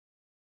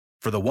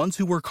For the ones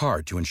who work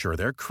hard to ensure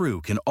their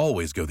crew can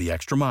always go the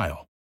extra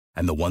mile,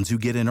 and the ones who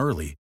get in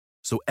early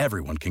so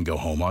everyone can go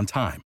home on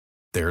time,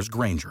 there's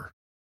Grainger,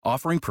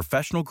 offering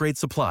professional-grade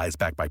supplies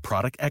backed by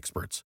product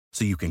experts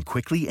so you can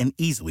quickly and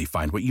easily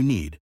find what you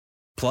need.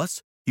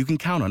 Plus, you can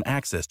count on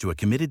access to a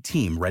committed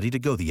team ready to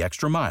go the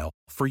extra mile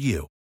for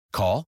you.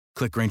 Call,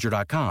 click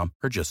Grainger.com,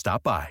 or just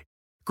stop by.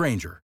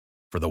 Grainger,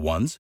 for the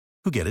ones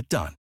who get it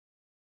done.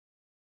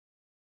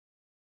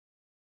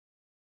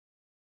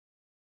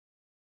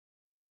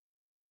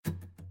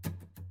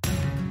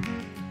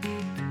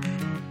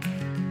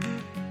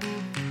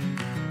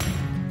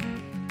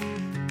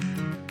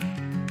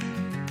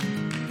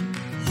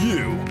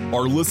 You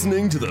are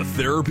listening to the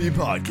Therapy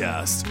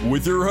Podcast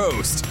with your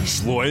host,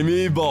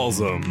 Shlomi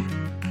Balsam.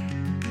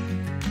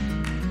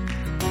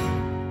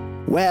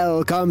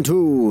 Welcome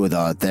to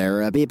the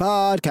Therapy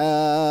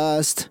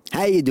Podcast.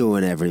 How you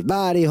doing,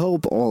 everybody?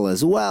 Hope all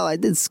is well. I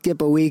did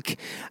skip a week,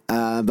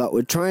 but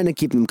we're trying to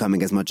keep them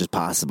coming as much as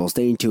possible.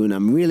 Stay tuned. I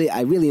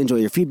really enjoy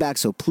your feedback,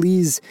 so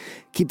please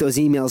keep those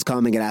emails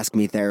coming at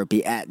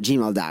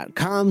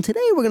askmetherapy@gmail.com.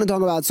 Today, we're going to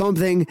talk about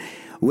something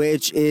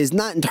which is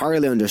not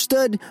entirely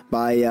understood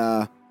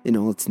by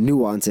its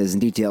nuances and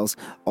details,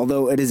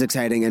 although it is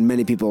exciting and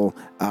many people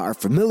are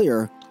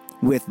familiar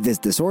with this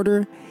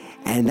disorder.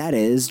 And that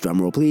is,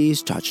 drumroll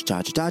please,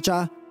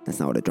 cha-cha-cha-cha-cha. That's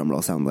not what a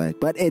drumroll sounds like,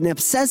 but an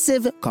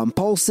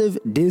obsessive-compulsive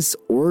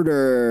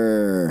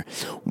disorder.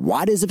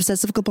 What is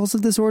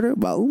obsessive-compulsive disorder?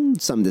 Well,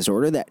 some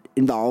disorder that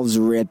involves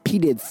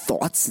repeated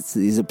thoughts, it's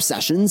these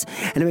obsessions,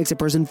 and it makes a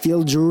person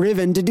feel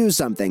driven to do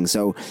something.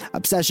 So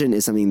obsession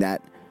is something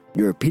that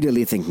you're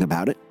repeatedly thinking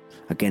about it,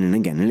 again and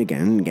again and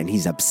again and again.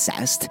 He's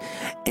obsessed.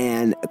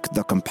 And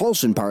the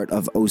compulsion part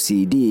of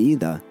OCD,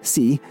 the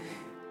C,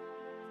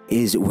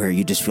 is where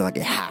you just feel like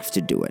you have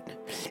to do it.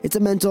 It's a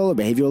mental or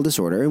behavioral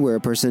disorder where a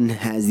person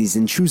has these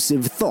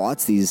intrusive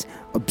thoughts, these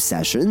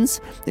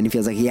obsessions, and he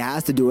feels like he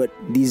has to do it,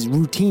 these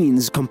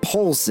routines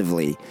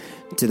compulsively,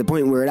 to the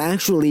point where it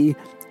actually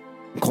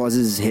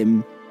causes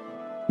him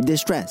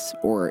distress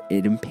or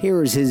it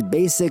impairs his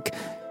basic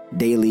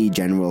daily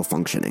general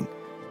functioning.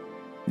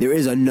 There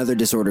is another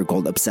disorder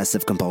called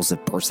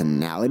obsessive-compulsive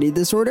personality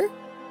disorder,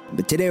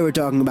 but today we're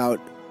talking about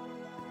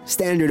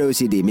standard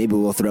OCD. Maybe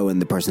we'll throw in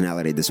the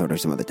personality disorder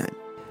some other time.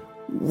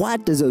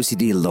 What does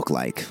OCD look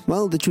like?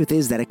 Well, the truth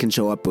is that it can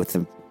show up with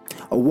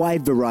a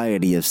wide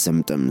variety of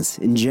symptoms.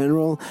 In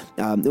general,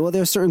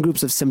 there are certain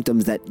groups of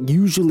symptoms that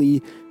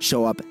usually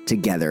show up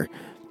together.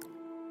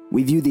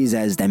 We view these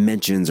as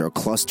dimensions or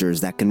clusters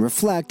that can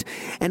reflect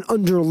an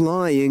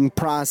underlying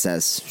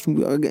process.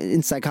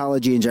 In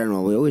psychology in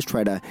general, we always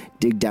try to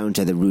dig down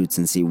to the roots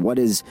and see what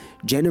is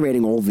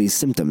generating all these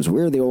symptoms.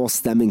 Where are they all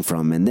stemming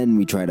from? And then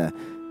we try to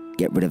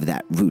get rid of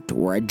that root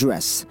or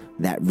address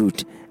that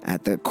root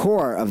at the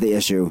core of the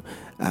issue.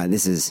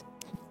 This is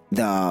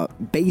the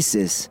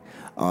basis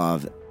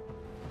of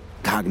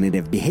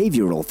cognitive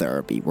behavioral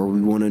therapy, where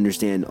we want to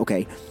understand,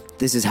 okay,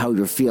 this is how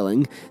you're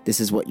feeling. This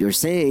is what you're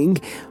saying.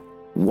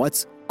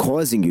 What's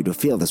causing you to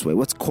feel this way?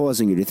 What's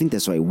causing you to think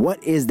this way?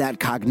 What is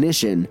that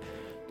cognition?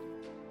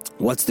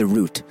 What's the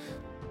root?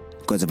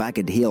 Because if I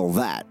could heal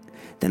that,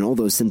 then all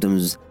those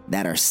symptoms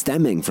that are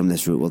stemming from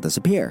this root will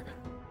disappear.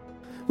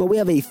 Well, we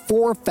have a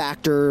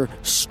 4-factor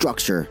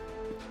structure,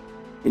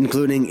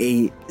 including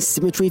a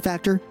symmetry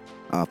factor,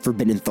 a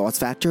forbidden thoughts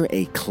factor,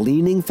 a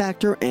cleaning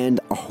factor,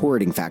 and a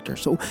hoarding factor.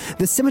 So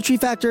the symmetry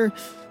factor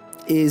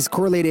is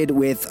correlated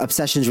with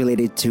obsessions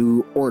related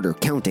to order,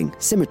 counting,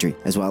 symmetry,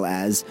 as well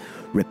as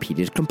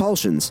repeated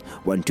compulsions.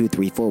 1, 2,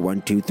 3, 4,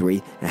 1, 2,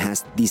 3.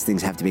 These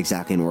things have to be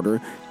exactly in order.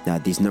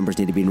 These numbers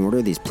need to be in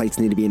order. These plates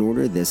need to be in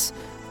order. The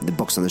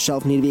books on the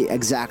shelf need to be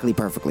exactly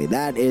perfectly.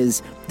 That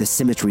is the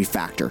symmetry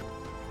factor.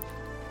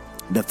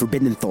 The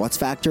forbidden thoughts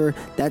factor,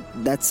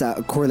 that's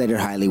correlated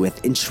highly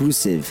with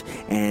intrusive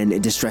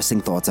and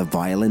distressing thoughts of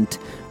violent,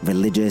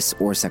 religious,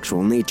 or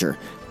sexual nature.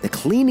 The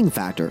cleaning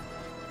factor,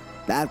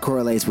 that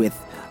correlates with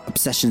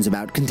obsessions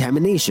about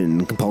contamination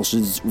and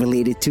compulsions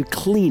related to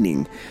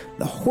cleaning.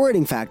 The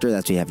hoarding factor,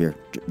 that's where you have your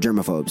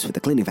germaphobes with the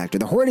cleaning factor.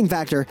 The hoarding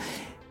factor,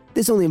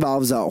 this only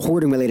involves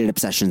hoarding-related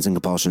obsessions and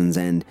compulsions,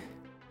 and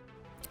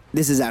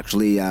this is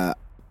actually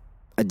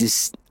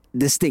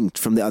distinct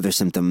from the other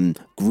symptom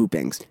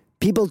groupings.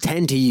 People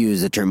tend to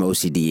use the term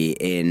OCD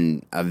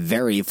in a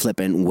very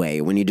flippant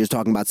way when you're just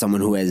talking about someone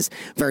who is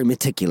very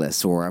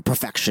meticulous or a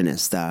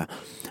perfectionist,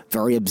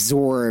 very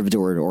absorbed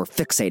or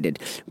fixated.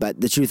 But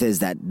the truth is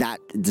that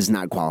does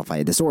not qualify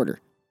a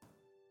disorder.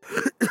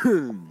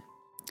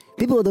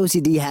 People with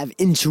OCD have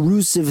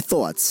intrusive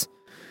thoughts.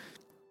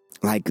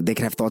 Like they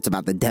can have thoughts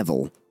about the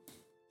devil.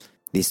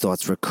 These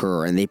thoughts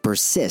recur and they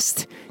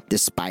persist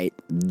despite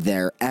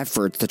their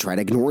efforts to try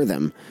to ignore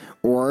them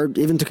or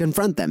even to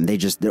confront them.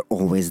 They're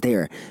always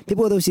there.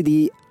 People with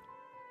OCD,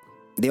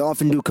 they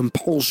often do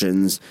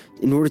compulsions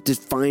in order to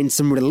find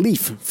some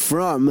relief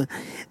from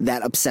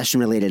that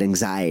obsession-related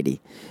anxiety.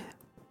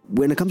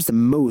 When it comes to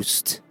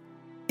most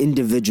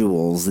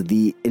individuals,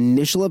 the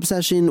initial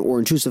obsession or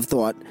intrusive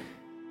thought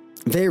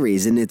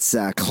varies in its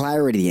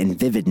clarity and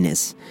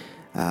vividness.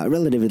 A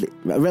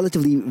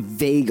relatively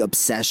vague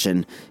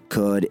obsession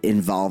could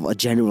involve a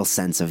general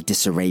sense of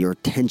disarray or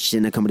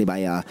tension accompanied by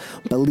a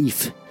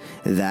belief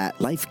that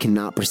life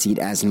cannot proceed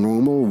as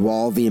normal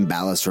while the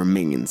imbalance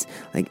remains.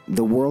 Like,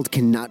 the world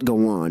cannot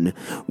go on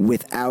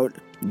without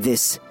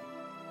this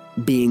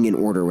being in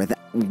order.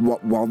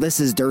 While this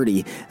is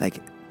dirty,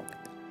 like,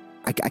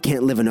 I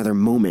can't live another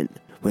moment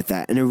with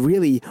that. And it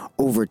really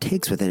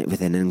overtakes with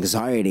an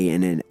anxiety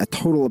and a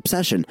total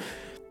obsession.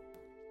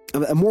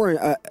 A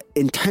more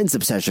intense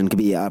obsession could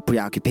be a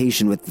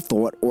preoccupation with the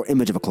thought or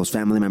image of a close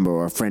family member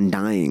or a friend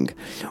dying,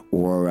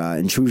 or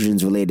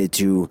intrusions related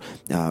to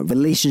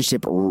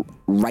relationship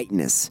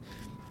rightness.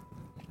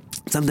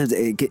 Sometimes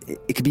it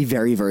could be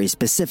very, very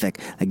specific.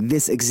 Like,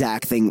 this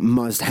exact thing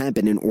must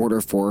happen in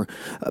order for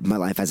my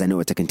life as I know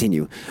it to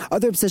continue.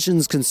 Other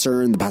obsessions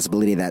concern the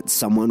possibility that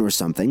someone or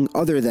something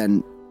other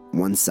than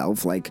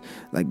oneself, like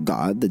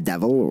God, the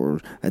devil, or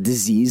a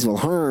disease, will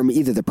harm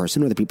either the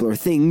person or the people or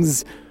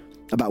things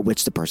about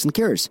which the person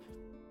cares.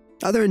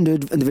 Other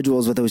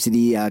individuals with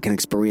OCD can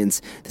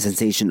experience the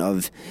sensation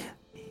of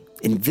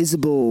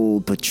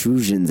invisible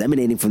protrusions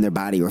emanating from their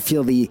body, or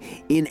feel the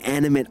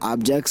inanimate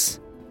objects,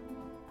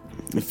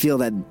 and feel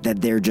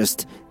that they're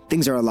just,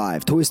 things are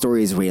alive. Toy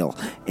Story is real.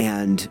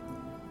 And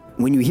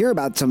when you hear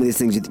about some of these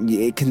things,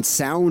 it can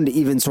sound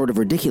even sort of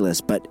ridiculous,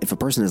 but if a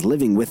person is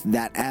living with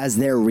that as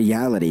their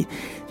reality,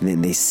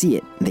 then they see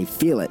it, they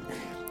feel it,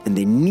 and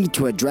they need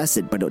to address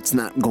it, but it's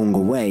not going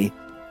away,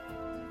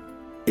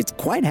 it's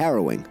quite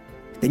harrowing.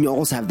 Then you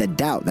also have the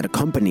doubt that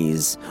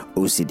accompanies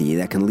OCD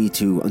that can lead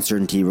to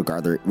uncertainty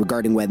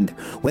regarding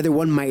whether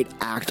one might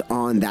act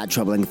on that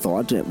troubling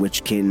thought,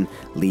 which can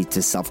lead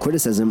to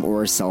self-criticism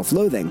or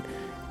self-loathing.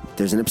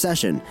 There's an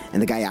obsession,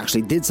 and the guy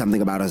actually did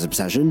something about his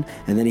obsession,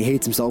 and then he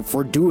hates himself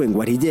for doing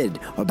what he did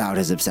about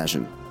his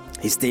obsession.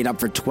 He stayed up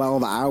for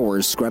 12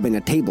 hours scrubbing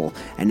a table,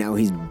 and now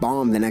he's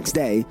bombed the next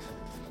day,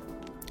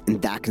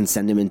 and that can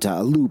send him into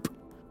a loop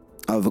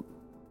of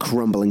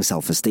crumbling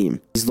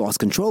self-esteem. He's lost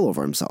control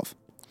over himself.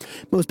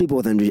 Most people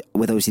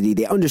with OCD,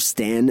 they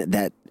understand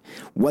that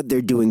what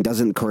they're doing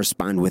doesn't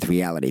correspond with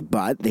reality,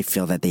 but they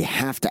feel that they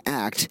have to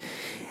act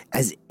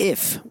as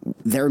if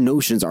their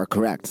notions are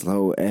correct.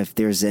 So if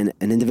there's an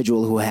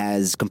individual who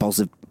has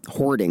compulsive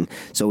hoarding,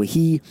 so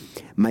he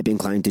might be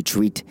inclined to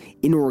treat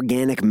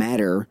inorganic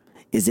matter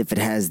as if it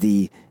has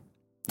the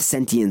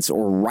sentience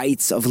or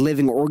rights of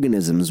living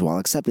organisms, while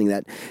accepting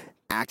that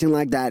acting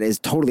like that is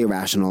totally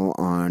irrational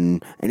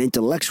on an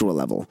intellectual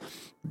level.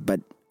 But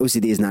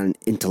OCD is not an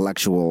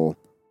intellectual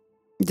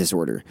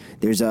disorder.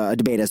 There's a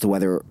debate as to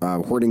whether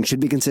hoarding should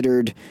be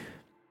considered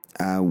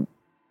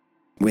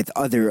with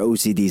other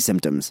OCD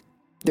symptoms.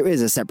 There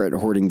is a separate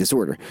hoarding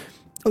disorder.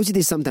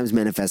 OCD sometimes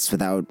manifests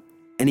without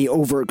any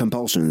overt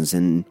compulsions,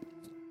 and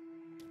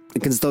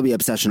it can still be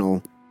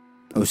obsessional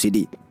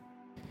OCD.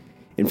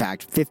 In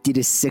fact, 50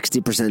 to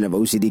 60% of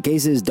OCD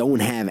cases don't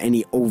have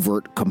any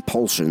overt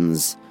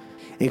compulsions.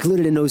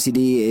 Included in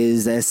OCD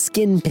is a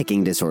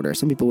skin-picking disorder.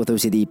 Some people with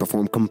OCD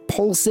perform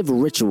compulsive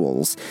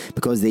rituals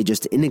because they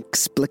just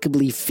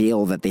inexplicably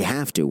feel that they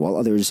have to, while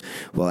others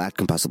will act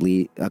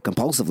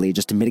compulsively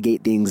just to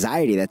mitigate the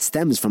anxiety that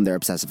stems from their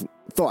obsessive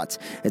thoughts.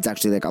 It's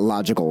actually like a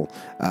logical,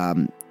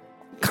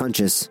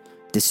 conscious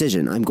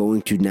decision. I'm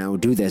going to now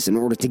do this in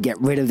order to get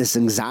rid of this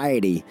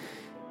anxiety.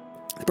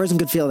 The person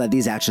could feel that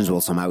these actions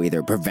will somehow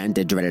either prevent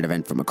a dreaded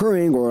event from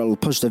occurring, or it'll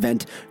push the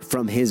event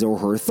from his or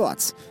her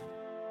thoughts.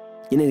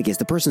 In any case,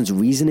 the person's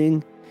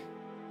reasoning,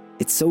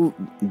 it's so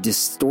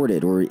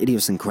distorted or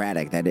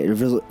idiosyncratic that it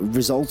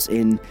results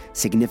in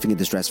significant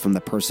distress from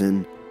the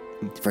person,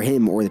 for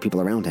him or the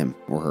people around him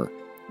or her.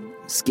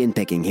 Skin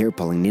picking, hair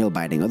pulling, nail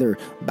biting, other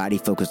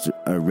body-focused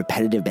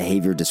repetitive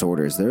behavior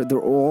disorders, they're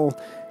all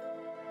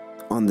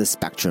on the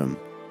spectrum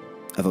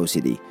of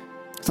OCD.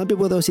 Some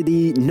people with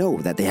OCD know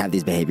that they have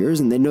these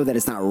behaviors, and they know that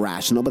it's not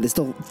rational, but they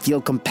still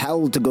feel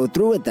compelled to go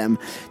through with them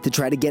to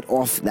try to get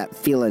off that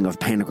feeling of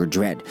panic or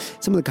dread.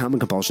 Some of the common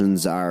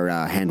compulsions are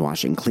hand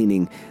washing,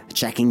 cleaning,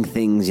 checking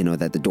things,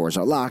 that the doors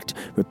are locked,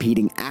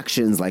 repeating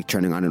actions like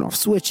turning on and off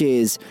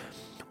switches,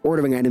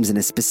 ordering items in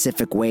a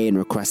specific way, and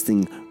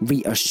requesting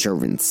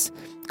reassurance.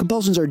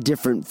 Compulsions are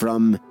different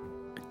from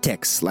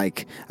tics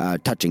like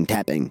touching,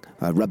 tapping,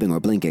 rubbing, or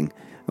blinking,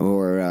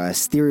 or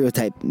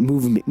stereotype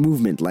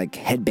movement like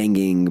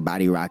headbanging,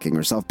 body rocking,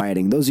 or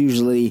self-biting. Those are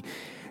usually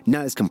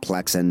not as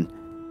complex and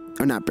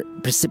are not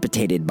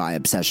precipitated by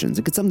obsessions.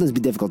 It could sometimes be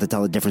difficult to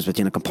tell the difference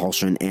between a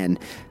compulsion and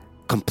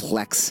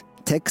complex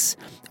tics.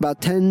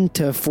 About 10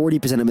 to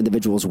 40% of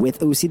individuals with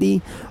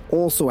OCD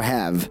also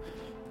have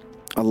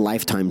a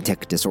lifetime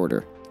tic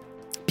disorder.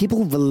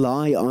 People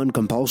rely on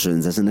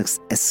compulsions as an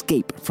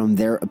escape from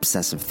their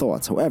obsessive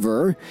thoughts.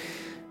 However,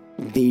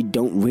 they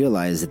don't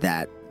realize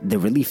that the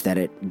relief that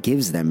it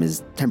gives them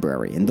is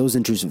temporary, and those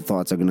intrusive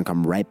thoughts are going to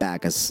come right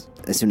back as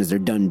soon as they're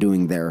done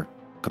doing their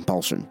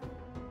compulsion.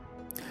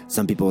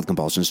 Some people with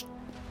compulsions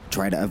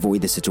try to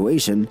avoid the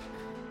situation.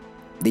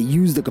 They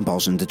use the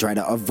compulsion to try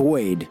to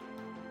avoid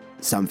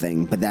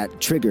something, but that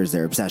triggers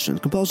their obsession.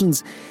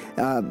 Compulsions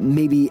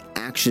may be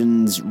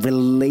actions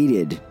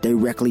related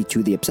directly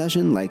to the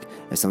obsession, like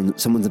if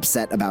someone's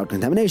upset about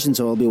contamination,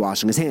 so he'll be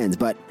washing his hands,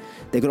 but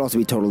they could also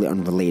be totally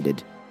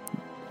unrelated.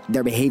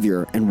 Their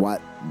behavior and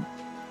what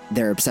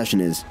their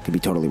obsession is could be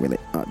totally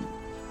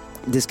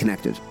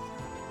disconnected.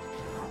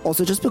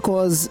 Also, just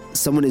because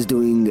someone is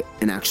doing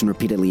an action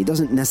repeatedly, it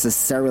doesn't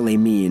necessarily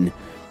mean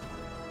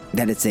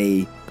that it's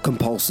a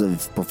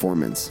compulsive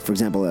performance. For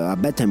example,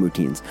 bedtime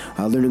routines,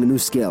 learning a new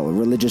skill,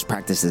 religious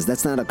practices,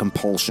 that's not a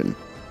compulsion.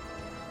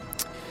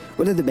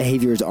 Whether the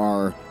behaviors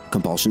are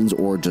compulsions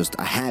or just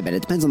a habit,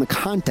 it depends on the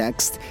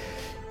context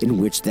in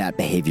which that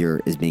behavior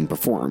is being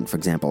performed. For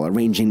example,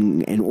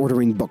 arranging and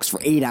ordering books for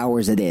 8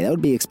 hours a day, that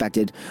would be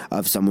expected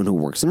of someone who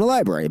works in a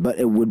library, but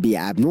it would be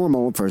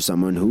abnormal for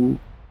someone who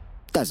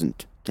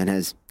doesn't and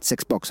has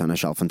 6 books on a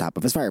shelf on top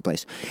of his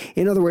fireplace.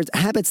 In other words,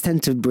 habits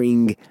tend to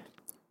bring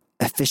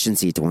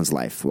efficiency to one's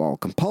life, while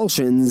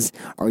compulsions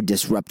are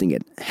disrupting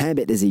it.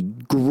 Habit is a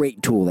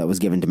great tool that was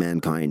given to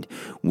mankind,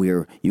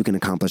 where you can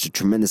accomplish a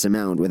tremendous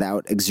amount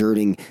without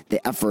exerting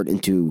the effort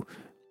into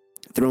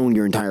throwing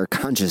your entire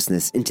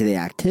consciousness into the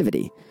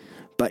activity.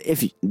 But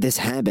if this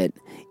habit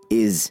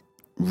is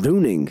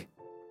ruining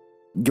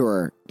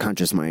your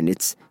conscious mind,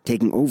 it's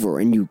taking over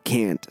and you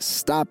can't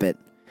stop it,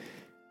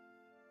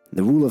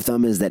 the rule of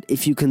thumb is that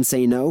if you can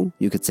say no,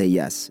 you could say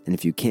yes. And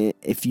if you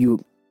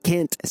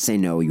can't say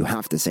no, you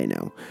have to say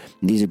no.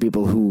 And these are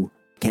people who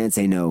can't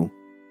say no,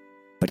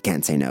 but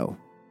can't say no.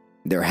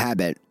 Their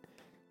habit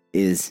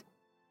is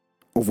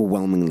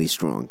overwhelmingly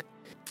strong.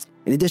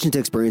 In addition to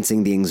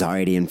experiencing the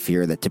anxiety and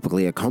fear that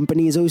typically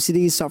accompanies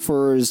OCD,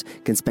 sufferers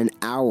can spend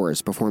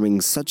hours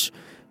performing such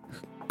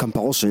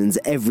compulsions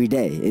every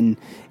day.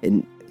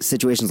 In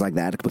situations like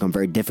that, it can become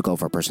very difficult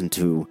for a person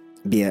to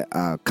be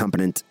a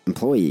competent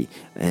employee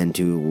and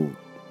to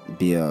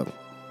be a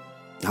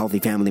healthy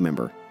family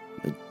member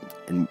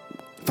and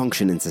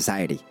function in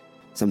society.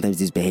 Sometimes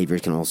these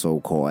behaviors can also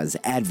cause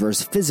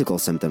adverse physical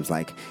symptoms,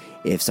 like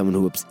if someone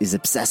who is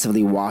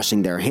obsessively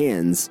washing their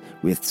hands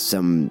with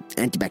some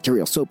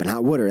antibacterial soap and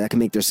hot water, that can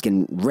make their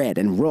skin red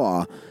and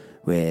raw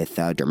with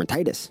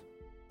dermatitis.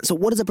 So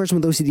what does a person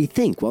with OCD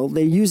think? Well,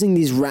 they're using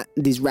these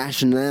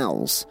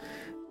rationales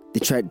to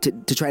try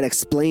to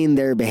explain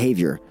their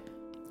behavior.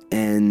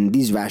 And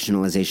these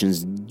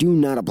rationalizations do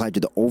not apply to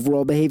the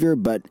overall behavior,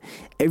 but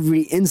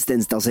every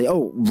instance they'll say,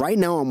 oh, right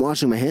now I'm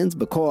washing my hands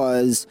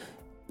because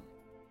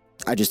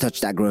I just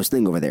touched that gross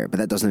thing over there. But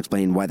that doesn't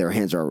explain why their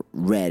hands are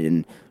red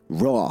and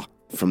raw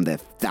from the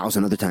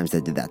 1,000 other times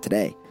they did that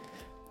today.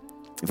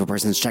 If a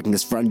person's checking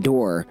his front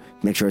door,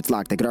 make sure it's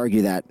locked, they could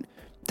argue that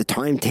the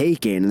time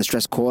taken and the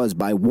stress caused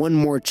by one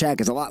more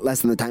check is a lot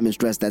less than the time and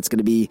stress that's going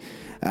to be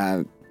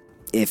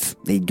if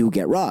they do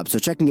get robbed. So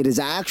checking it is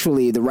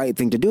actually the right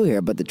thing to do here,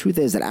 but the truth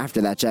is that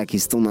after that check,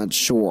 he's still not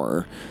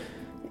sure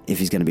if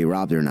he's going to be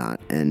robbed or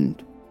not,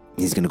 and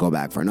he's going to go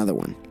back for another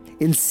one.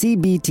 In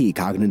CBT,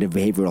 cognitive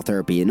behavioral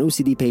therapy, an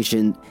OCD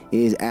patient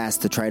is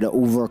asked to try to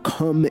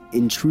overcome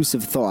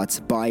intrusive thoughts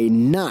by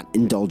not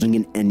indulging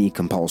in any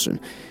compulsion.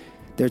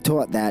 They're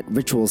taught that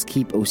rituals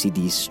keep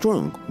OCD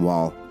strong,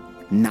 while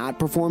not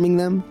performing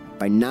them,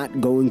 by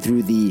not going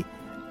through the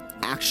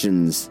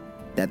actions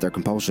that their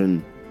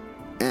compulsion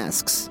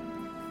asks,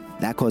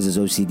 that causes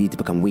OCD to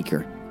become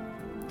weaker.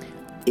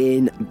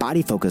 In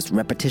body-focused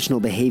repetitional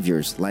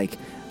behaviors like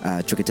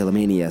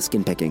trichotillomania,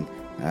 skin picking,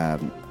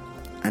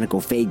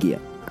 anachophagia,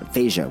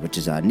 which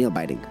is nail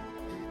biting,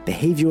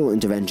 behavioral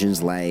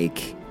interventions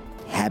like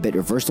habit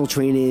reversal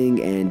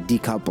training and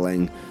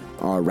decoupling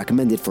are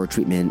recommended for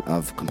treatment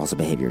of compulsive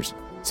behaviors.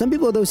 Some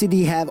people with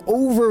OCD have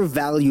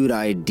overvalued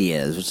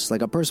ideas, which is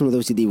like a person with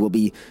OCD will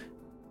be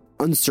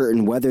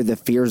uncertain whether the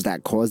fears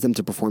that cause them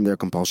to perform their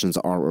compulsions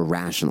are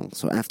irrational.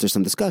 So after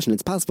some discussion,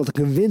 it's possible to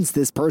convince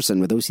this person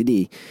with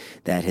OCD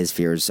that his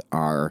fears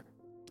are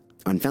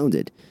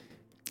unfounded.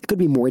 It could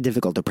be more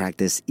difficult to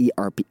practice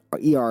ERP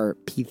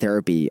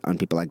therapy on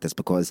people like this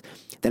because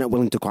they're not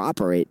willing to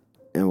cooperate,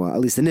 well,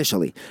 at least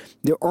initially.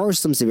 There are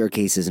some severe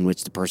cases in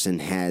which the person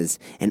has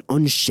an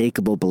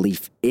unshakable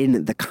belief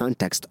in the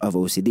context of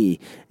OCD,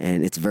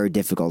 and it's very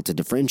difficult to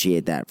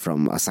differentiate that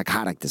from a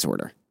psychotic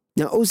disorder.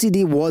 Now,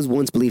 OCD was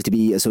once believed to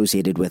be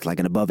associated with like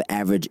an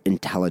above-average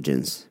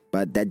intelligence,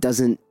 but that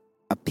doesn't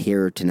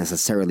appear to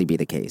necessarily be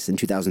the case. In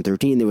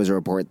 2013, there was a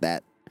report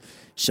that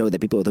showed that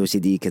people with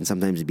OCD can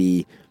sometimes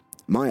be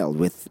mild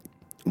with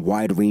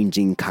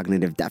wide-ranging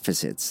cognitive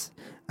deficits,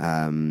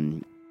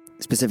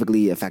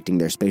 specifically affecting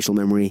their spatial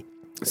memory,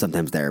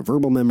 sometimes their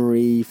verbal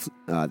memory,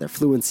 their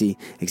fluency,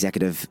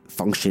 executive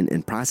function,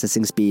 and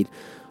processing speed,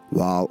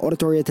 while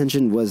auditory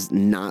attention was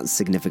not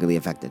significantly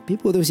affected.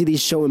 People with OCD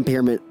show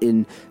impairment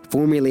in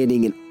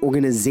formulating an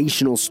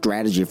organizational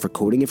strategy for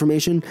coding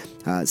information,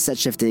 set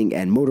shifting,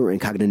 and motor and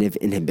cognitive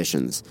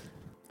inhibitions.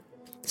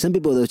 Some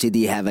people with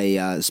OCD have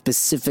a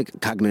specific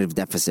cognitive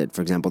deficit.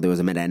 For example, there was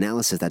a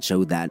meta-analysis that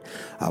showed that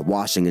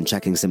washing and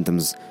checking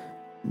symptoms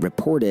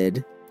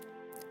reported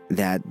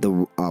that the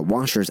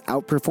washers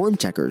outperformed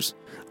checkers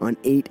on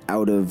 8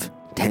 out of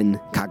 10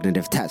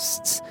 cognitive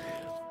tests.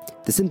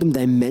 The symptom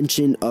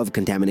dimension of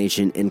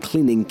contamination and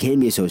cleaning can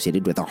be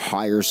associated with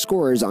higher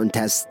scores on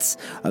tests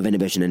of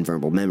inhibition and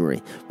verbal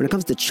memory. When it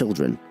comes to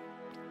children,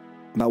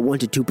 about 1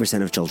 to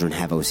 2% of children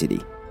have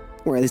OCD,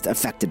 or at least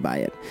affected by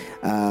it.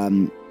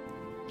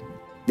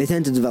 They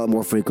tend to develop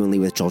more frequently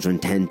with children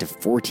 10 to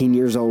 14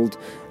 years old,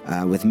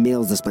 with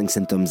males displaying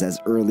symptoms as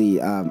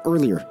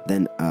earlier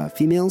than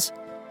females,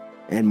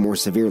 and more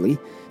severely.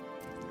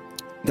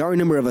 There are a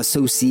number of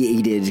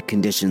associated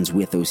conditions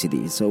with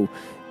OCD. So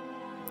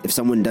if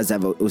someone does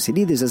have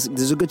OCD,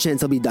 there's a good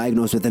chance they'll be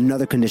diagnosed with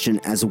another condition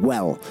as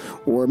well,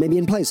 or maybe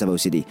in place of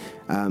OCD.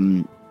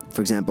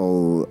 For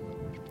example,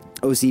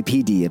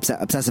 OCPD,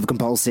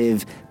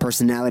 obsessive-compulsive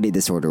personality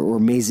disorder, or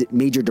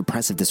major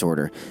depressive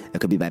disorder.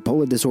 It could be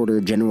bipolar disorder,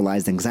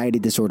 generalized anxiety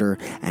disorder,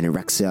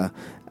 anorexia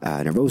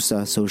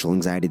nervosa, social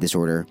anxiety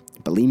disorder,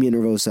 bulimia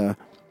nervosa,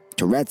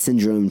 Tourette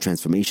syndrome,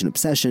 transformation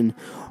obsession.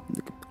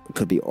 It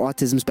could be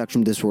autism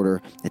spectrum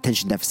disorder,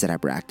 attention deficit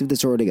hyperactive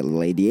disorder, a little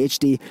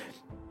ADHD,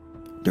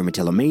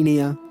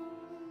 dermatillomania,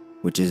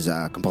 which is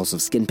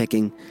compulsive skin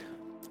picking,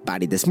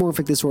 body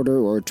dysmorphic disorder,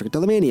 or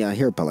trichotillomania,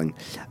 hair pulling.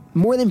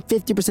 More than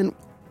 50%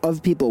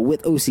 of people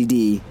with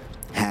OCD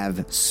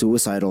have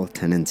suicidal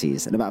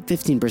tendencies, and about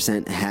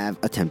 15% have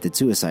attempted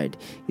suicide.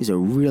 These are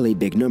really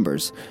big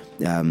numbers.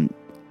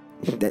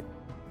 That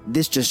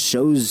this just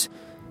shows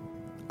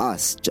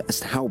us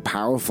just how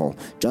powerful,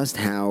 just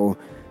how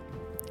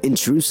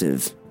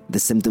intrusive the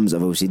symptoms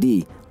of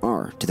OCD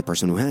are to the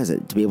person who has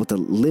it. To be able to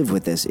live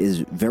with this is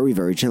very,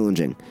 very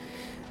challenging.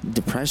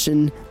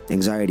 Depression,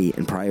 anxiety,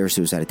 and prior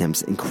suicide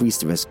attempts increase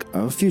the risk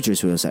of future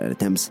suicide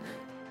attempts.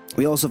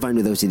 We also find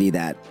with OCD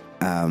that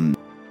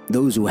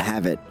those who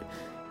have it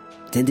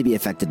tend to be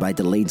affected by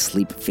delayed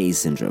sleep phase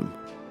syndrome,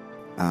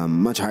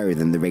 much higher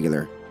than the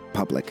regular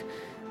public.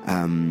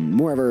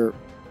 Moreover,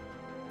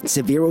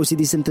 severe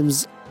OCD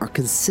symptoms are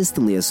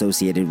consistently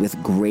associated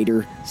with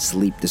greater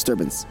sleep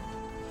disturbance.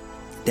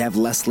 They have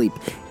less sleep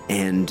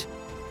and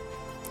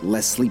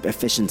less sleep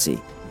efficiency.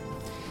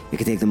 It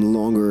can take them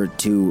longer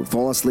to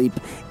fall asleep,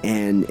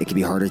 and it can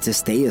be harder to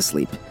stay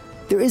asleep.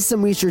 There is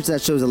some research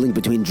that shows a link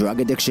between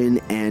drug addiction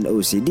and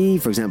OCD.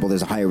 For example,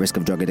 there's a higher risk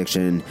of drug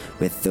addiction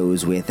with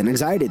those with an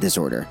anxiety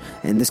disorder,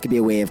 and this could be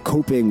a way of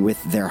coping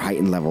with their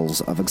heightened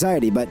levels of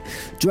anxiety. But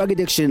drug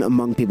addiction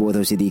among people with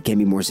OCD can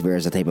be more severe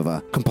as a type of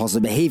a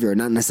compulsive behavior,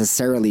 not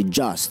necessarily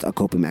just a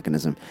coping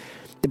mechanism.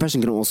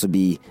 Depression can also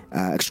be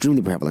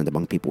extremely prevalent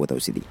among people with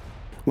OCD.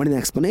 One of the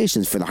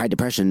explanations for the high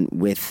depression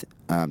with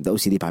the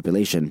OCD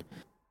population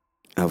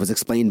was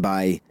explained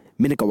by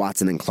Minica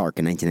Watson and Clark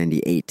in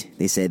 1998.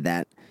 They said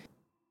that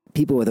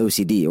people with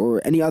OCD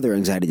or any other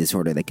anxiety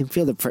disorder, they can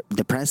feel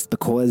depressed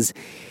because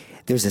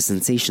there's a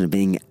sensation of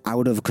being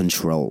out of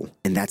control,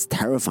 and that's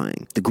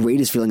terrifying. The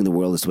greatest feeling in the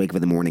world is to wake up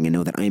in the morning and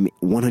know that I'm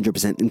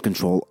 100% in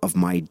control of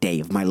my day,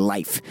 of my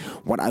life.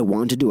 What I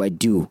want to do, I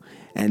do.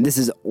 And this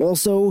is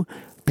also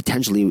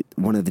potentially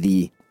one of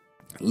the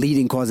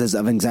leading causes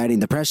of anxiety and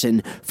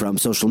depression from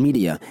social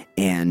media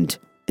and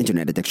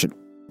internet addiction,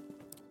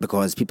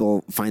 because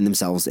people find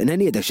themselves in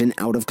any addiction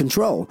out of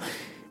control,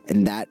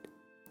 and that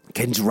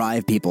can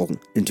drive people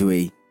into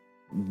a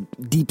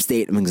deep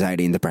state of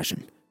anxiety and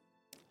depression.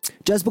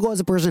 Just because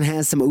a person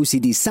has some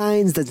OCD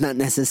signs does not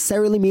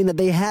necessarily mean that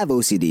they have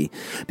OCD.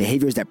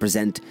 Behaviors that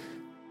present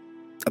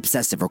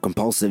obsessive or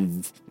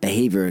compulsive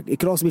behavior, it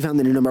could also be found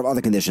in a number of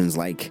other conditions,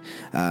 like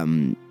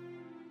some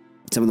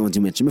of the ones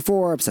you mentioned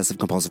before: obsessive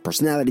compulsive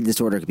personality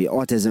disorder, it could be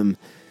autism,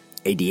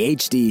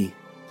 ADHD,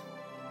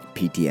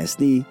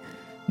 PTSD.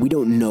 We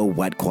don't know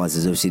what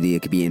causes OCD.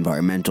 It could be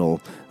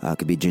environmental, it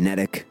could be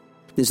genetic.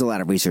 There's a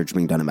lot of research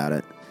being done about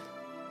it.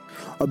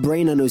 A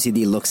brain on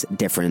OCD looks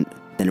different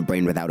than a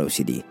brain without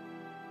OCD.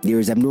 There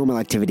is abnormal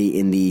activity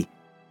in the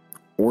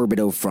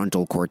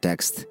orbitofrontal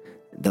cortex,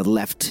 the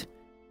left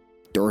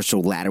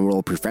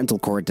dorsolateral prefrontal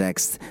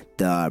cortex,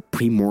 the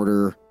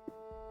premotor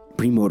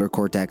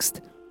cortex,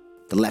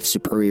 the left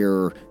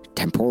superior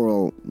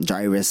temporal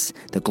gyrus,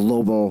 the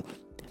global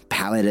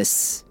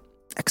pallidus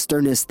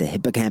externus, the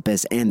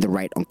hippocampus, and the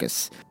right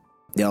uncus.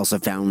 They also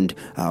found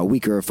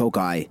weaker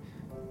foci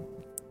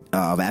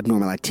of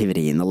abnormal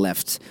activity in the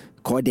left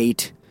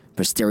caudate,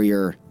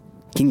 posterior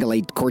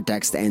cingulate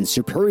cortex, and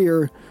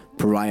superior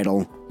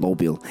parietal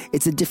lobule.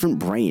 It's a different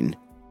brain.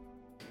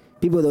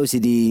 People with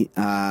OCD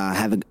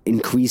have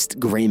increased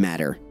gray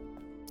matter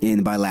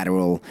in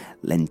bilateral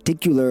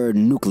lenticular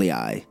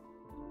nuclei,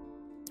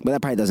 but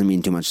that probably doesn't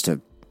mean too much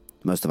to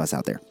most of us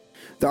out there.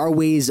 There are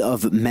ways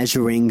of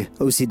measuring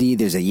OCD.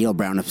 There's a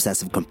Yale-Brown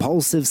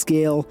obsessive-compulsive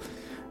scale,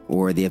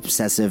 or the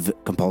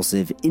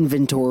obsessive-compulsive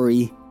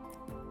inventory,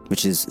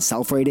 which is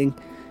self-rating.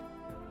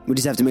 We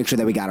just have to make sure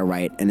that we got it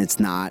right, and it's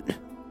not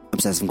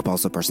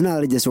obsessive-compulsive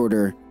personality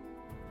disorder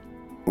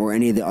or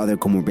any of the other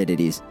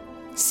comorbidities.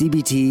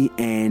 CBT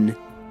and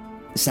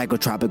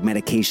psychotropic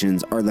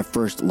medications are the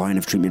first line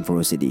of treatment for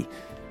OCD.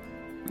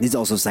 There's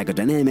also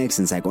psychodynamics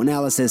and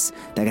psychoanalysis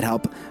that can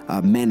help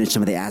manage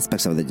some of the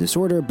aspects of the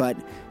disorder, but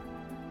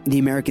the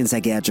American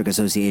Psychiatric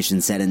Association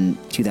said in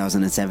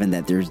 2007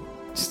 that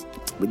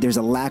there's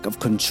a lack of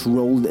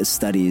controlled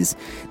studies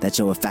that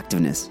show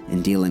effectiveness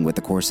in dealing with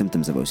the core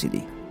symptoms of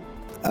OCD.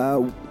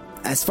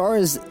 As far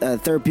as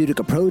therapeutic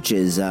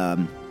approaches,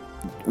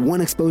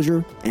 one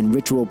exposure and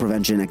ritual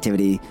prevention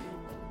activity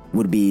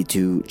would be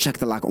to check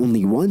the lock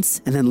only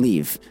once and then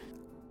leave.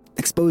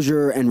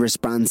 Exposure and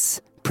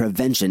response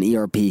prevention,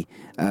 ERP,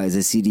 is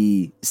a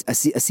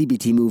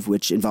CBT move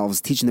which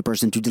involves teaching the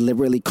person to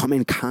deliberately come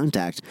in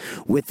contact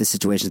with the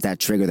situations that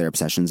trigger their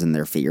obsessions and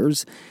their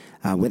fears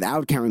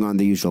without carrying on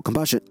the usual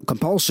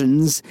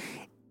compulsions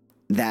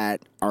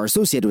that are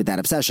associated with that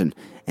obsession.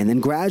 And then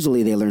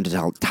gradually they learn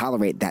to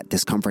tolerate that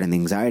discomfort and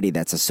anxiety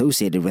that's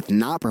associated with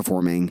not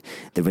performing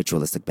the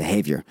ritualistic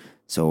behavior.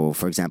 So,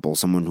 for example,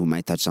 someone who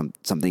might touch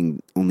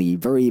something only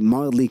very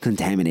mildly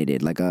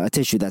contaminated, like a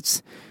tissue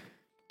that's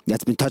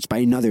been touched by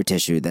another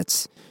tissue,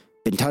 that's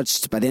been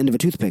touched by the end of a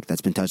toothpick,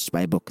 that's been touched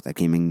by a book that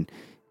came in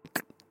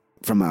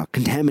from a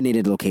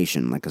contaminated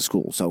location, like a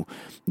school. So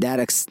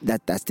that's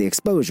the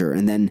exposure.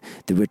 And then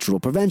the ritual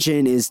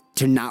prevention is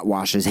to not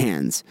wash his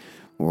hands,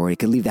 or he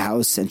could leave the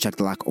house and check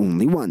the lock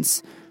only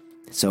once.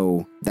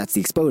 So that's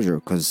the exposure,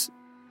 because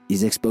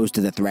he's exposed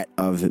to the threat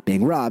of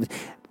being robbed.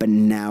 But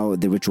now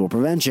the ritual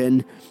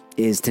prevention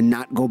is to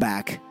not go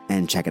back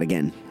and check it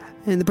again.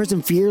 And the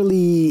person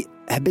fairly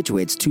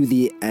habituates to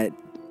the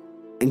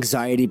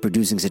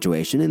anxiety-producing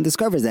situation and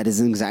discovers that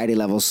his anxiety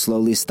levels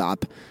slowly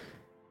stop.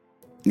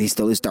 They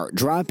slowly start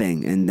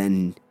dropping, and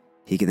then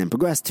he can then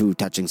progress to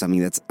touching something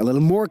that's a little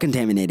more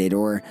contaminated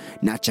or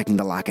not checking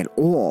the lock at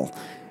all.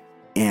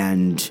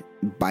 And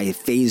by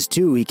phase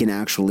 2, he can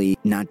actually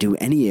not do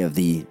any of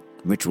the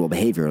ritual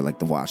behavior like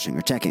the washing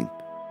or checking.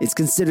 It's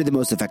considered the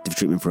most effective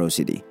treatment for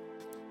OCD.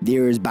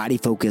 There's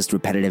body-focused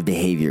repetitive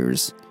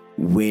behaviors,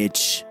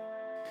 which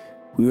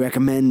we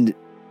recommend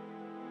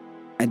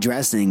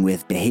addressing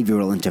with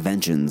behavioral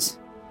interventions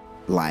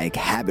like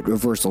habit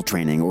reversal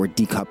training or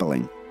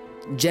decoupling.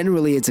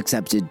 Generally, it's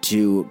accepted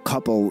to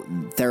couple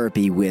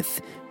therapy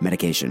with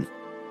medication,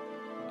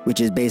 which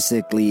is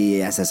basically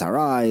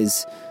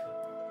SSRIs.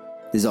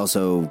 There's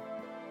also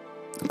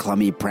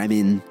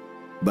clomipramine,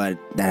 but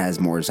that has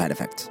more side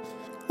effects.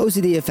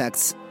 OCD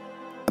affects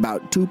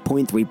about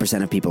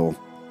 2.3% of people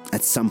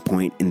at some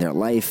point in their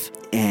life,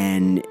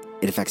 and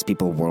it affects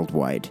people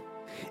worldwide.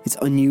 It's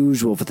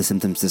unusual for the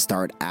symptoms to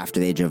start after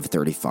the age of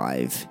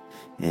 35,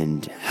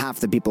 and half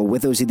the people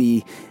with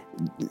OCD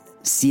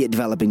see it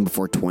developing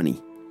before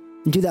 20.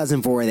 In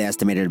 2004, they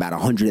estimated about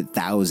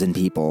 100,000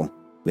 people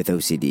with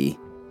OCD.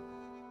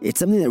 It's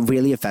something that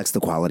really affects the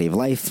quality of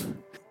life.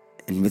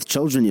 And with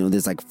children,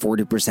 there's like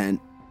 40%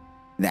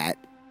 that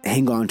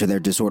hang on to their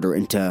disorder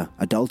into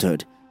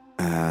adulthood,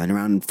 and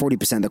around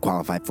 40% that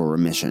qualify for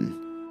remission.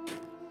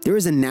 There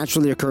is a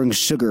naturally occurring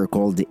sugar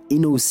called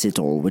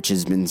inositol, which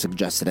has been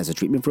suggested as a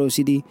treatment for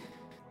OCD.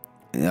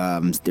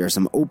 There are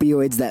some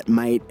opioids that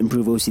might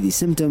improve OCD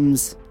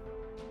symptoms.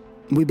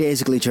 We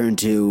basically turn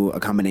to a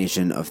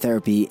combination of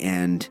therapy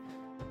and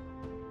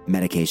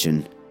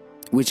medication,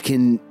 which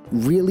can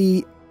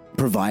really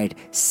provide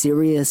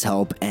serious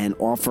help and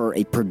offer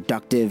a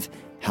productive,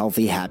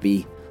 healthy,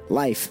 happy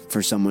life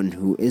for someone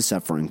who is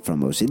suffering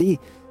from OCD.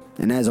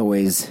 And as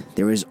always,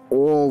 there is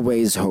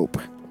always hope.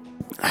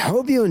 I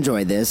hope you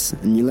enjoyed this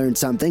and you learned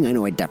something. I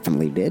know I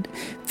definitely did.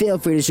 Feel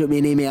free to shoot me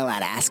an email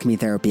at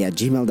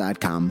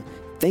askmetherapy@gmail.com.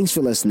 Thanks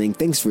for listening.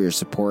 Thanks for your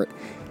support.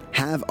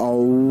 Have a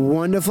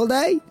wonderful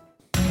day.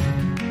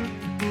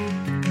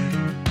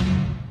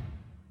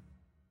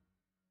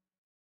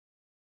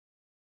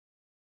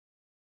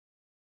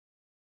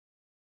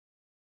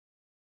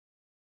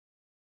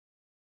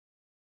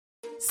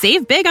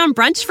 Save big on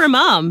brunch for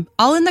mom,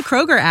 all in the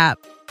Kroger app.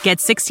 Get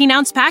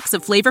 16-ounce packs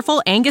of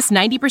flavorful Angus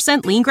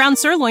 90% lean ground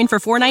sirloin for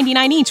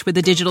 $4.99 each with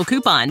a digital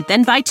coupon.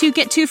 Then buy 2,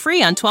 get 2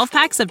 free on 12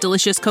 packs of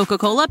delicious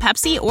Coca-Cola,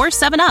 Pepsi, or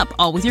 7-Up,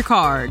 all with your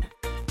card.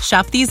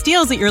 Shop these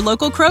deals at your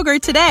local Kroger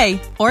today,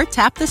 or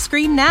tap the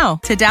screen now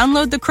to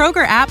download the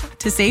Kroger app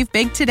to save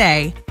big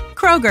today.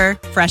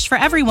 Kroger, fresh for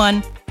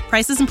everyone.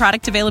 Prices and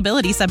product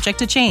availability subject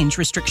to change.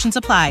 Restrictions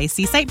apply.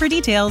 See site for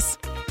details.